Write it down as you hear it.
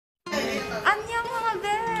Annyeong mga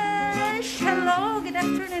besh! Hello, good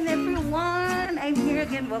afternoon everyone! I'm here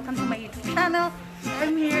again. Welcome to my YouTube channel.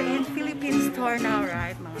 I'm here in Philippine store now,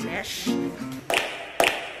 right mga besh?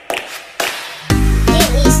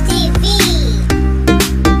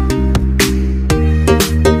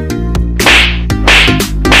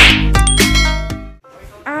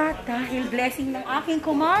 At dahil blessing ng aking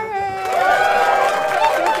kumare!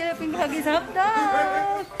 Philippine Huggies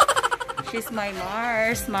Update! She's my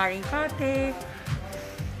Mars, Maring Pate.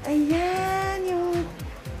 Ayan yung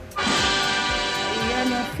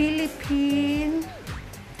Philippine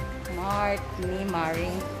Mart ni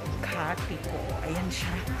Maring Kati ko. Ayan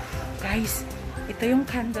siya. Guys, ito yung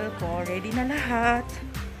candle ko. Ready na lahat.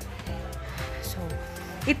 So,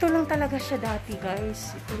 ito lang talaga siya dati,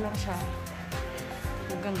 guys. Ito lang siya.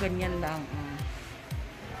 Hanggang ganyan lang.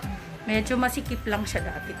 Medyo masikip lang siya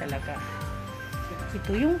dati talaga.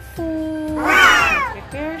 Ito yung food.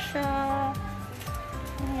 Prepare siya.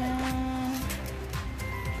 Ayan.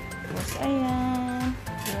 Tapos, ayan.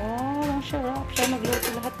 Wow, ang sarap siya.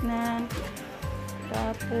 Nagluto lahat na.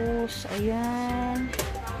 Tapos, ayan.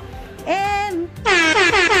 And,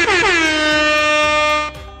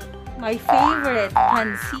 my favorite,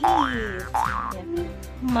 pansit.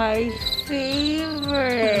 My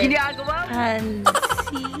favorite, pansit.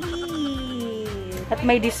 At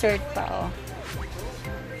may dessert pa, oh.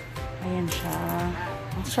 Ayan siya.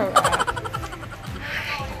 Ang sarap.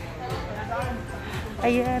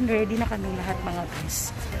 Ayan, ready na kami lahat mga guys.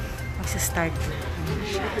 Magsa-start na.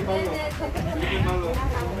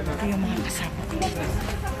 Ito yung mga kasama ko.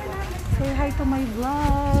 Say hi to my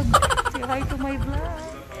vlog. Say hi to my vlog.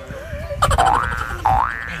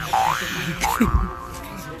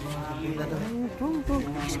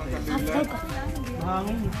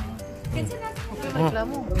 Okay,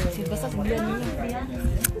 reklamo. Kasi basta sabihan niya.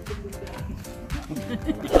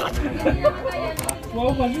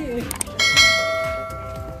 Wow, mali eh.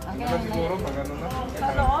 Siguro pag ano na.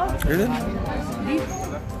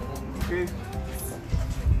 Okay.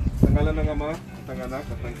 Sa ngalan ng Ama, at ng Anak,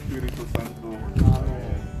 at ng Espiritu Santo.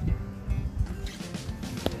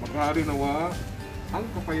 Maghari nawa ang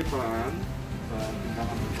kapayapaan sa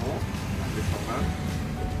tindahan ito, ang restaurant,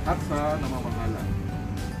 at sa namamahala.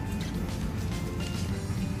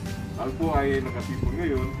 Tayo po ay nakatipon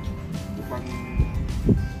ngayon upang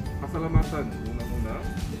pasalamatan unang-una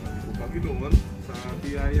ang Panginoon sa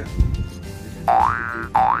biyaya.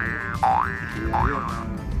 Biyaya na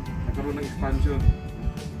nagkaroon ng expansion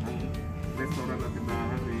ang restaurant at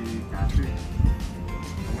tindahan ni Kasi.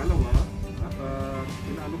 Pangalawa, at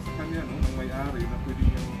inaalok sa kanya ng may-ari na pwede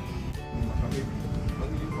niyang makamit ang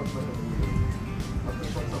ilipat na pagulong at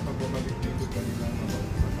ilipat sa pagbabalik dito kanilang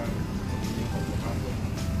mapagsakan yung pagpapasok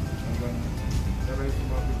hanggang naray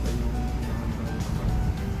sumapit sa iyong tindahan ng Ama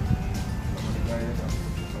sa maligaya at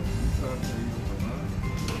pagbisa sa iyong Ama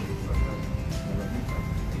sa kalamitan.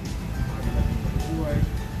 Mahali natin pag-uway.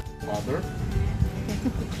 Father?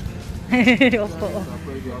 Opo.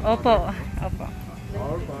 Opo. Opo.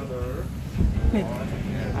 Our Father,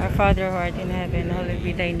 Our Father who art in heaven, hallowed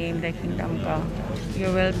be thy name, thy kingdom come.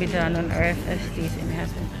 Your will be done on earth as it is in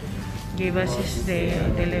heaven. Give us this day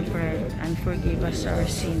our daily bread, and forgive us our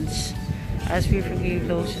sins, as we forgive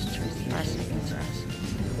those who trespass against us.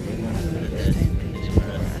 And make us to temptation,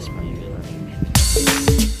 for us from evil. Amen.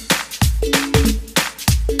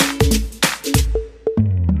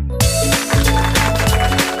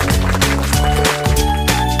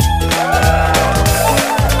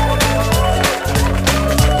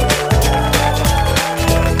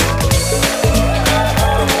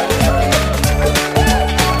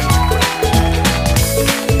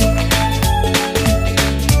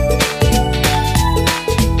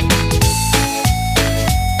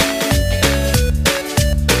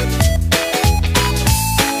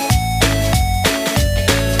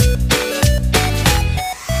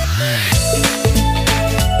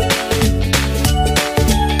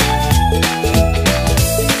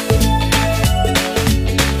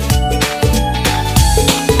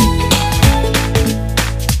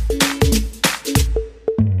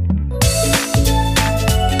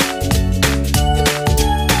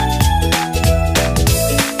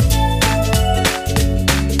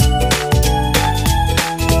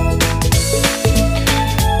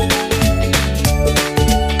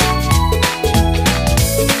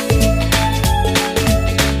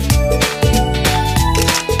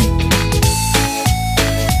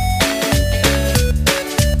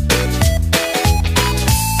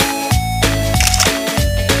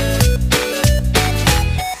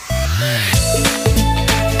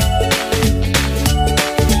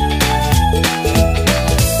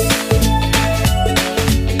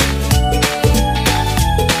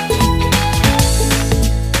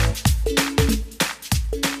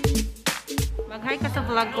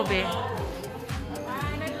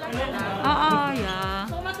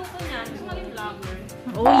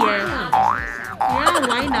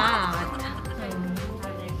 why not?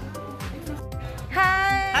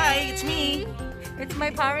 Hi! Hi, it's me. It's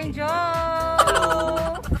my parent Joe!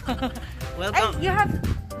 Ay, Welcome. you have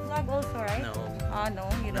vlog also, right? No. No,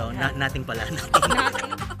 you No, don't have. nothing pala.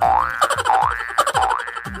 Nothing.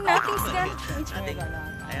 Nothing's gonna change. Nothing.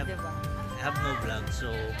 I have, Diba? I have no vlog. So,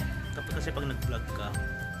 kapag kasi pag nag-vlog ka,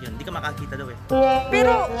 yun, hindi ka makakita daw eh.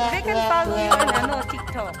 Pero they can follow you on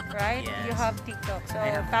TikTok, right? Yes. You have TikTok, so I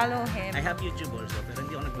have- follow him. I have YouTube also, pero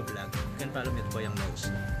hindi ako nag-vlog. You can follow me at Boyang Nose.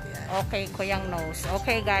 Yan. Okay, Kuyang Nose.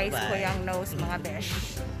 Okay guys, Bye. Kuyang Nose mga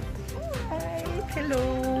besh. Hi! Hello!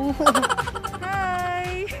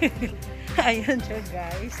 Hi! Ayan siya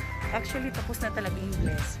guys. Actually, tapos na talaga yung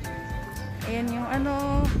blessing. Ayan yung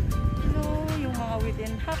ano, yung mga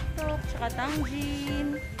within hotdog, tsaka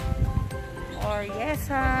tangjin, or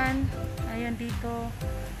yesan. Ayan dito.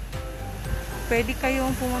 Pwede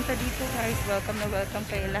kayong pumunta dito guys. Welcome na welcome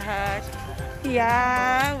kayo lahat.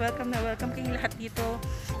 Yeah! Welcome na welcome kayo lahat dito.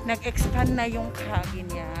 Nag-expand na yung kagi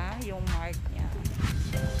niya, yung mart niya.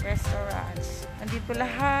 Restaurants. Andito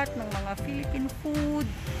lahat ng mga Philippine food.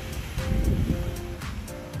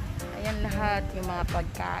 Ayan lahat, yung mga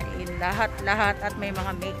pagkain. Lahat. At may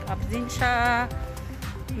mga makeup din siya.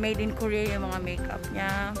 Made in Korea yung mga makeup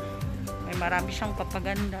niya. May marami siyang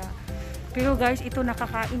papaganda. Pero guys, ito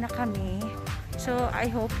nakakain na kami. So, I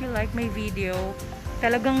hope you like my video.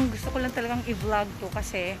 Talagang gusto ko lang talagang i-vlog to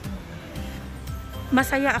kasi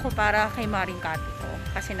masaya ako para kay Maring Kati ko.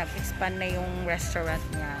 Kasi nag-expand na yung restaurant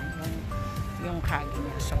niya. Yung kagi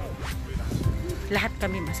niya. So, lahat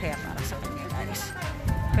kami masaya para sa kanya guys.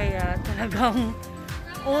 Kaya talagang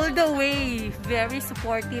all the way, very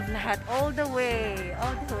supportive lahat. All the way.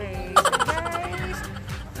 So guys,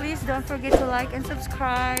 please don't forget to like and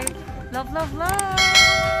subscribe. Love, love,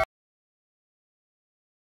 love!